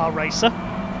sports car racer.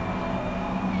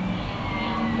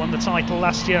 Won the title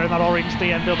last year in that orange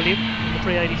BMW in the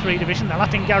pre-83 division. They're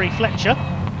lapping Gary Fletcher.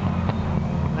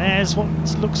 There's what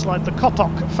looks like the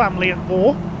Coppock family at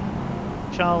war.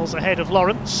 Charles ahead of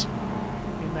Lawrence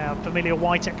in their familiar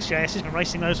white XJS. He's been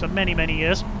racing those for many, many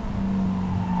years.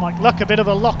 Mike Luck, a bit of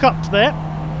a lock-up there.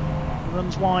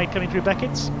 Runs wide coming through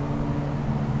Beckett's.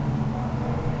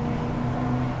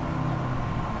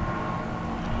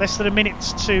 Less than a minute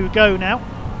to go now.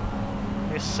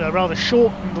 This rather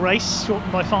shortened race,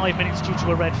 shortened by 5 minutes due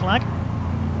to a red flag.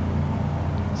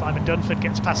 Simon Dunford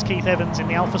gets past Keith Evans in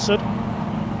the Alpha Sud.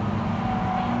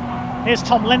 Here's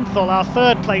Tom Lenthal, our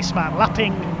third place man,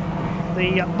 lapping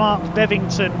the Mark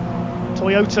Bevington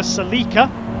Toyota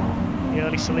Celica. The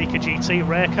early Celica GT,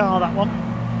 rare car that one.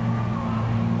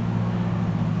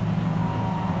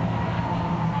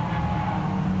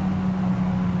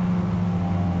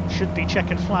 Should be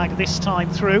checkered flag this time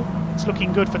through. It's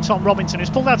looking good for Tom Robinson, who's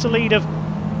pulled out a lead of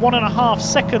 1.5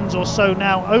 seconds or so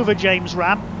now over James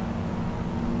Ram.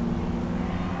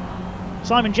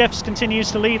 Simon Jeffs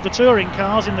continues to lead the touring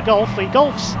cars in the Golf. The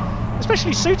Golf's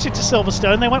especially suited to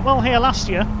Silverstone. They went well here last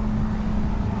year.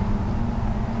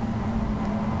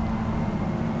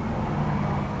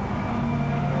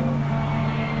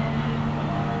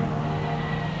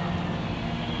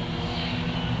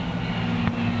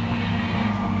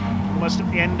 Almost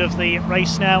at the end of the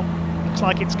race now. Looks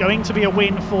like it's going to be a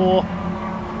win for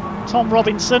Tom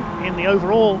Robinson in the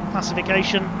overall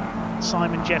classification.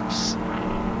 Simon Jeffs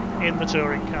in the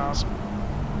touring cars.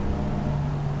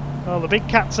 Well, the big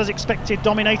cats, as expected,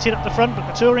 dominated at the front, but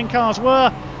the touring cars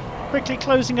were quickly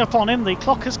closing up on him. The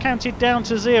clock has counted down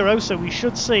to 0, so we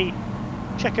should see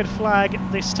checkered flag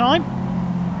this time.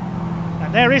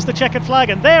 And there is the checkered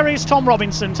flag, and there is Tom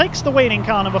Robinson. Takes the win in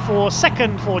car number 4,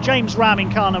 second for James Ram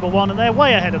in car number 1, and they're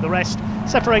way ahead of the rest,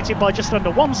 separated by just under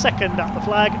 1 second at the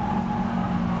flag.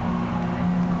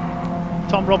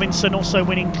 Tom Robinson also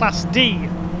winning Class D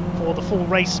for the full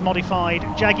race modified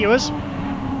Jaguars.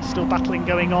 Still battling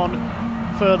going on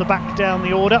further back down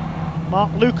the order.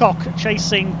 Mark Lucock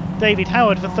chasing David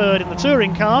Howard for third in the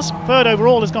touring cars. Third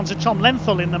overall has gone to Tom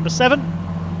Lenthal in number 7.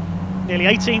 Nearly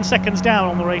 18 seconds down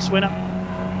on the race winner.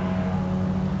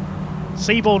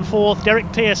 Seaborn 4th,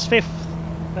 Derek Pearce 5th.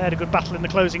 They had a good battle in the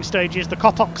closing stages. The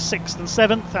Copox 6th and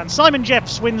 7th. And Simon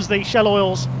Jeffs wins the Shell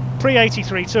Oils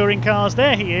Pre-83 touring cars.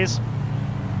 There he is.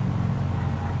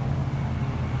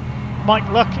 Mike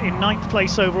Luck in 9th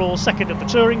place overall, second of the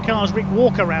touring cars. Rick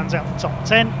Walker rounds out the top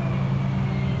 10.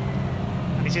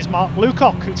 And it is Mark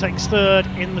Lucock who takes third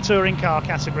in the touring car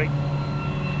category.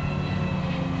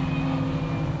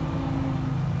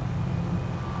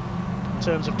 In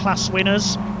terms of class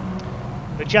winners,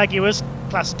 the Jaguars,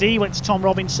 Class D went to Tom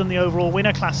Robinson, the overall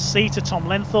winner. Class C to Tom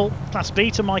Lenthal. Class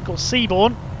B to Michael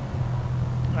Seaborn.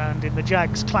 And in the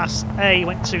Jags, Class A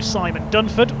went to Simon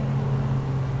Dunford.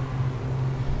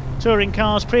 Touring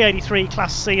cars, Pre-83,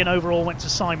 Class C and overall went to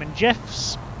Simon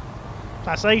Jeffs.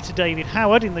 Class A to David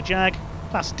Howard in the Jag.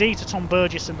 Class D to Tom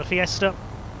Burgess in the Fiesta.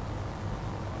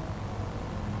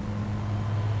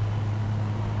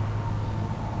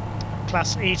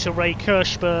 Class E to Ray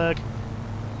Kirschberg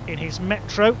in his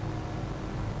Metro.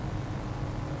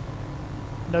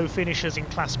 No finishers in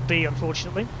Class B,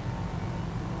 unfortunately.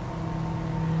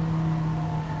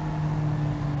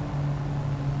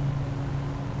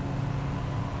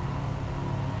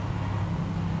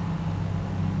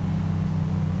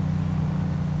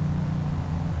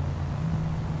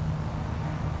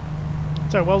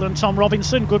 So well done Tom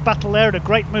Robinson, good battle there and a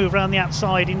great move around the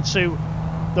outside into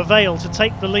the Vale to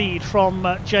take the lead from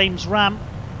James Ram.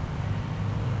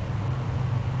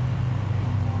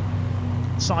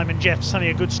 Simon Jeffs having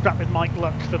a good scrap with Mike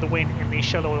Luck for the win in the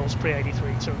Shell Oils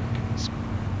Pre-83 touring cars.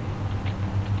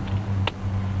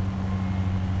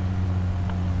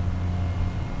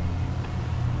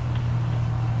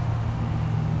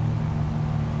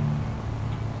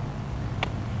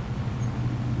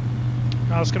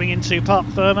 Cars coming into Parc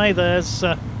Ferme, there's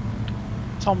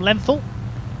Tom Lenthal,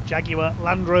 Jaguar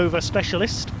Land Rover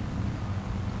specialist.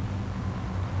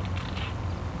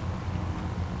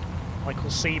 Michael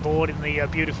Seaborn in the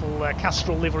beautiful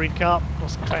Castrol liveried car.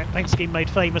 Was the paint scheme made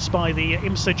famous by the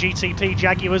IMSA GTP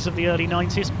Jaguars of the early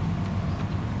 90s.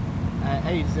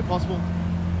 Hey, is it possible?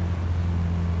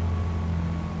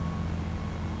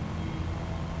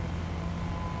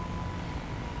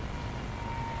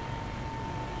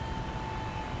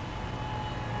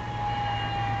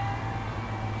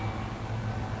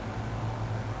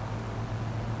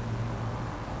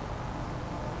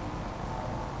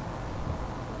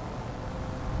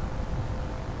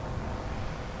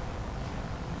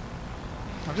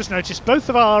 I've just noticed both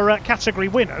of our category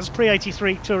winners,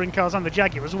 Pre-83 touring cars and the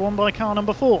Jaguars, were won by car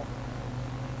number 4.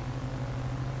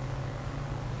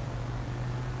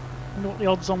 I wonder what the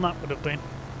odds on that would have been.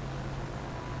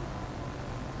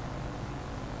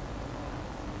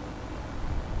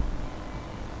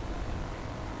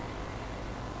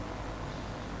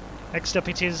 Next up,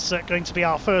 it is going to be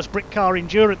our first Brick Car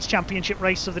Endurance Championship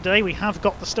race of the day. We have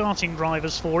got the starting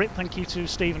drivers for it, thank you to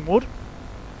Stephen Wood.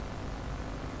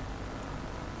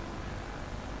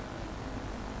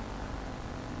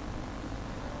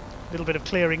 A little bit of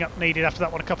clearing up needed after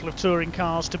that one, a couple of touring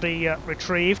cars to be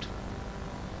retrieved.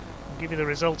 I'll give you the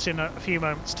results in a few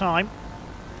moments' time.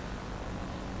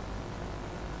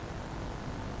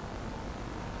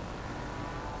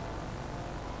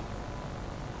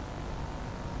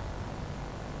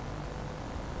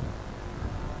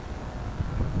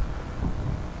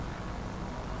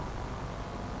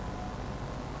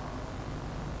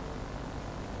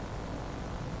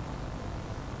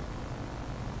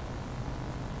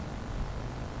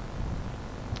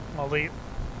 Well, the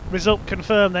result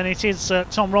confirmed then, it is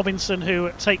Tom Robinson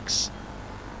who takes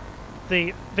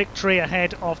the victory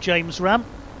ahead of James Ram.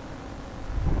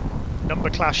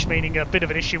 Number clash meaning a bit of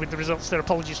an issue with the results there,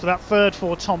 apologies for that. Third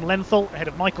for Tom Lenthal ahead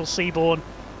of Michael Seaborn,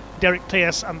 Derek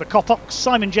Pearce and the Copox.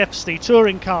 Simon Jeffs, the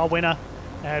touring car winner,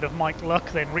 ahead of Mike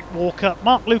Luck, then Rick Walker,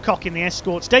 Mark Lucock in the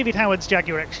Escorts, David Howard's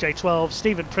Jaguar XJ12,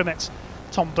 Stephen Primet,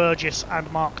 Tom Burgess and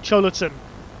Mark Cholerton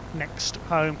next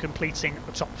home, completing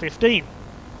the top 15.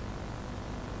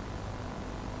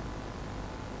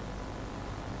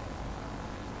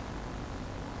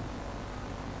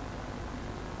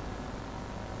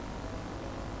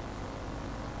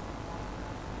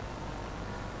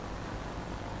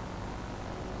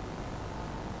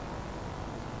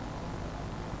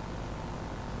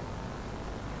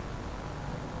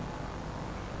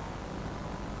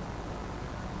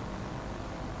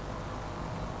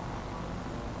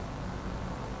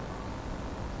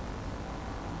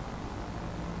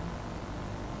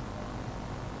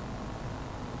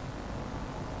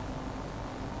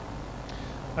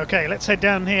 Okay, let's head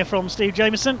down here from Steve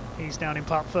Jameson. He's down in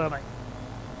Parc Ferme.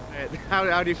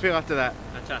 How do you feel after that?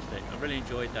 Fantastic. I really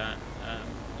enjoyed that.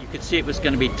 You could see it was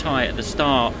going to be tight at the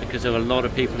start because there were a lot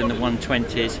of people in the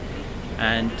 120s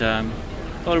and a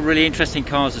lot of really interesting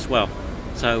cars as well.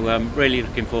 So really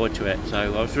looking forward to it. So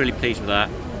I was really pleased with that.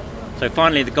 So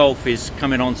finally the Golf is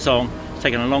coming on song. It's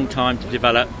taken a long time to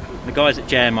develop. The guys at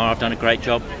JMR have done a great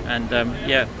job and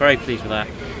yeah, very pleased with that.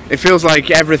 It feels like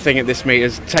everything at this meet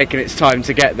has taken its time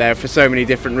to get there for so many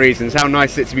different reasons. How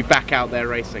nice is it to be back out there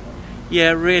racing?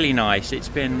 Yeah, really nice. It's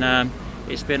been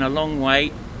a long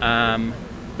wait,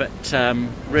 but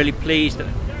really pleased that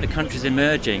the country's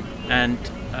emerging and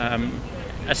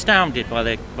astounded by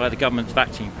the government's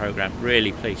vaccine programme.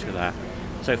 Really pleased with that.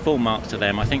 So full marks to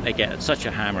them. I think they get such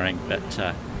a hammering,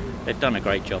 but they've done a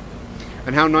great job.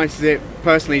 And how nice is it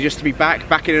personally just to be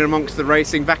back in and amongst the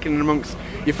racing, back in and amongst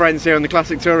your friends here on the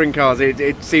classic touring cars?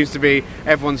 It seems to be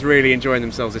everyone's really enjoying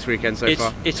themselves this weekend so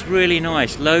far. It's really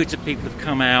nice. Loads of people have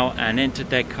come out and entered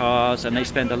their cars and they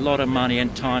spend a lot of money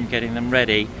and time getting them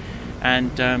ready. And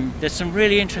there's some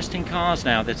really interesting cars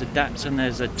now. There's a Datsun,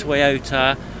 there's a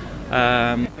Toyota,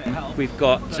 we've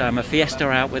got a Fiesta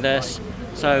out with us.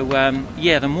 So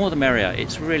yeah, the more the merrier.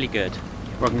 It's really good.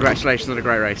 Well, congratulations on a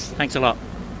great race. Thanks a lot.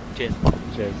 Cheers.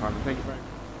 Cheers, Simon. Thank you very much.